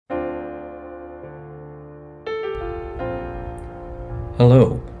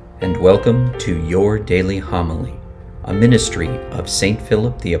Hello, and welcome to Your Daily Homily, a ministry of St.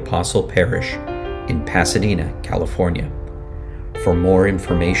 Philip the Apostle Parish in Pasadena, California. For more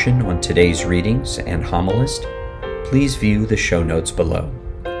information on today's readings and homilist, please view the show notes below.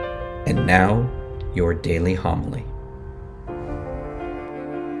 And now, your daily homily.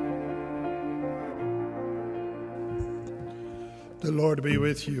 The Lord be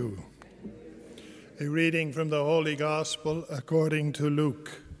with you. A reading from the Holy Gospel according to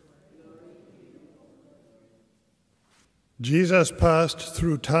Luke. Jesus passed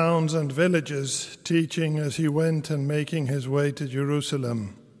through towns and villages, teaching as he went and making his way to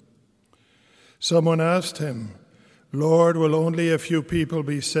Jerusalem. Someone asked him, "Lord, will only a few people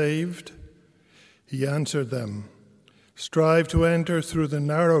be saved?" He answered them, "Strive to enter through the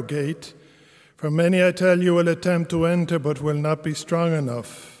narrow gate, for many, I tell you, will attempt to enter but will not be strong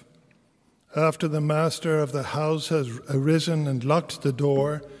enough. After the master of the house has arisen and locked the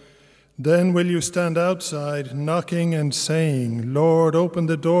door, then will you stand outside, knocking and saying, 'Lord, open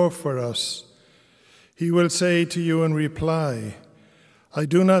the door for us.' He will say to you in reply, 'I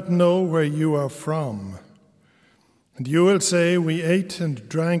do not know where you are from.' And you will say, 'We ate and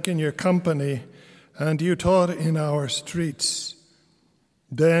drank in your company, and you taught in our streets.'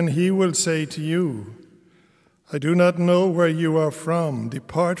 Then he will say to you, 'I do not know where you are from.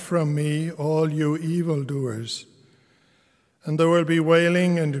 Depart from me, all you evildoers.' And there will be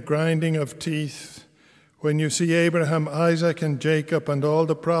wailing and grinding of teeth when you see Abraham, Isaac, and Jacob, and all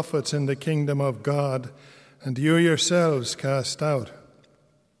the prophets in the kingdom of God, and you yourselves cast out.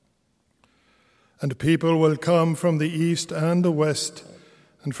 And people will come from the east and the west,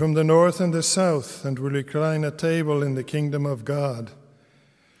 and from the north and the south, and will recline at table in the kingdom of God.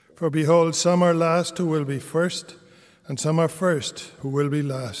 For behold, some are last who will be first, and some are first who will be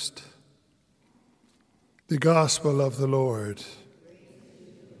last." The Gospel of the Lord.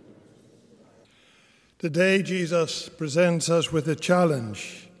 Today, Jesus presents us with a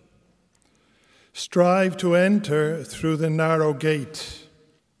challenge. Strive to enter through the narrow gate.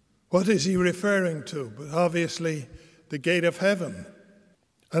 What is he referring to? But obviously, the gate of heaven.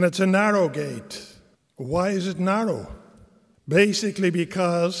 And it's a narrow gate. Why is it narrow? Basically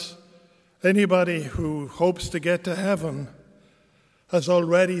because anybody who hopes to get to heaven has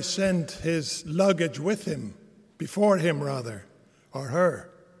already sent his luggage with him, before him rather, or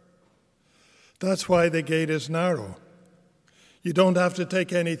her. That's why the gate is narrow. You don't have to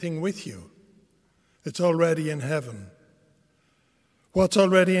take anything with you. It's already in heaven. What's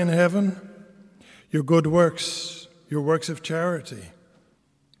already in heaven? Your good works, your works of charity.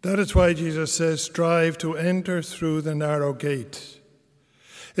 That is why Jesus says, strive to enter through the narrow gate.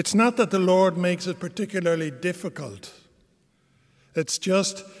 It's not that the Lord makes it particularly difficult. It's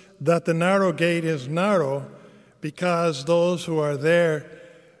just that the narrow gate is narrow because those who are there,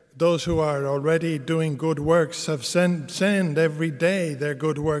 those who are already doing good works, have send every day their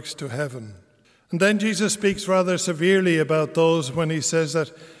good works to heaven. And then Jesus speaks rather severely about those when he says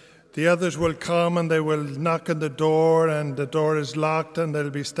that the others will come and they will knock on the door, and the door is locked, and they'll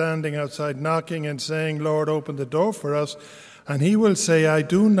be standing outside knocking and saying, "Lord, open the door for us." And he will say, "I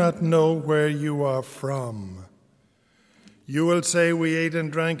do not know where you are from." You will say, "We ate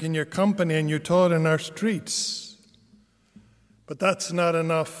and drank in your company, and you taught in our streets." But that's not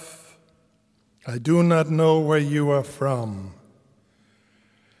enough. "I do not know where you are from."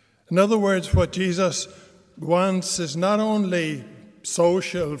 In other words, what Jesus wants is not only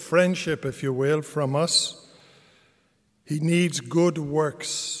social friendship, if you will, from us. He needs good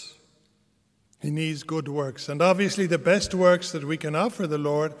works. He needs good works. And obviously the best works that we can offer the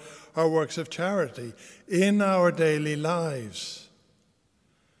Lord are works of charity in our daily lives.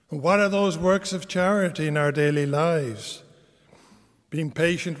 And what are those works of charity in our daily lives? Being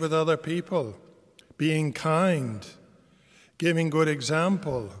patient with other people, being kind, giving good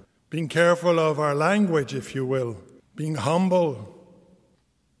example, being careful of our language, if you will, being humble.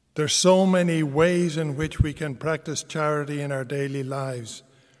 There's so many ways in which we can practice charity in our daily lives.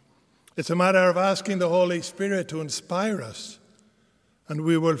 It's a matter of asking the Holy Spirit to inspire us, and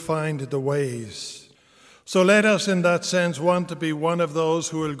we will find the ways. So let us, in that sense, want to be one of those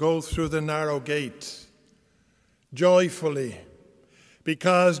who will go through the narrow gate joyfully,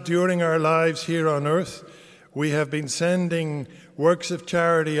 because during our lives here on earth, we have been sending works of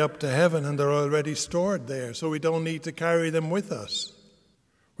charity up to heaven, and they're already stored there, so we don't need to carry them with us.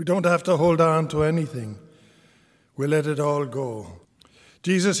 We don't have to hold on to anything. We let it all go.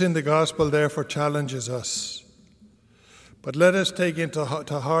 Jesus in the Gospel therefore challenges us. But let us take into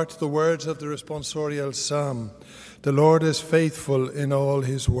heart the words of the responsorial psalm. The Lord is faithful in all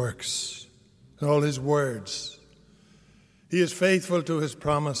his works, in all his words. He is faithful to his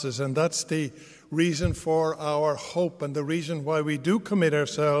promises, and that's the reason for our hope and the reason why we do commit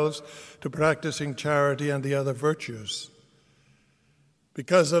ourselves to practicing charity and the other virtues.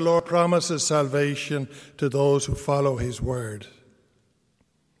 Because the Lord promises salvation to those who follow his word.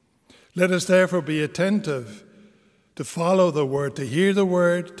 Let us therefore be attentive to follow the word, to hear the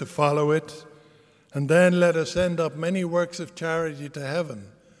word, to follow it, and then let us send up many works of charity to heaven,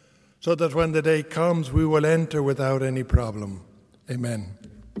 so that when the day comes, we will enter without any problem. Amen.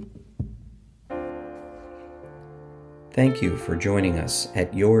 Thank you for joining us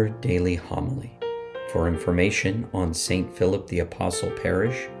at Your Daily Homily. For information on St. Philip the Apostle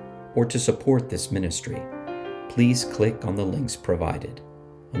Parish or to support this ministry, please click on the links provided.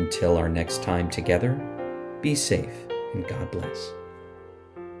 Until our next time together, be safe and God bless.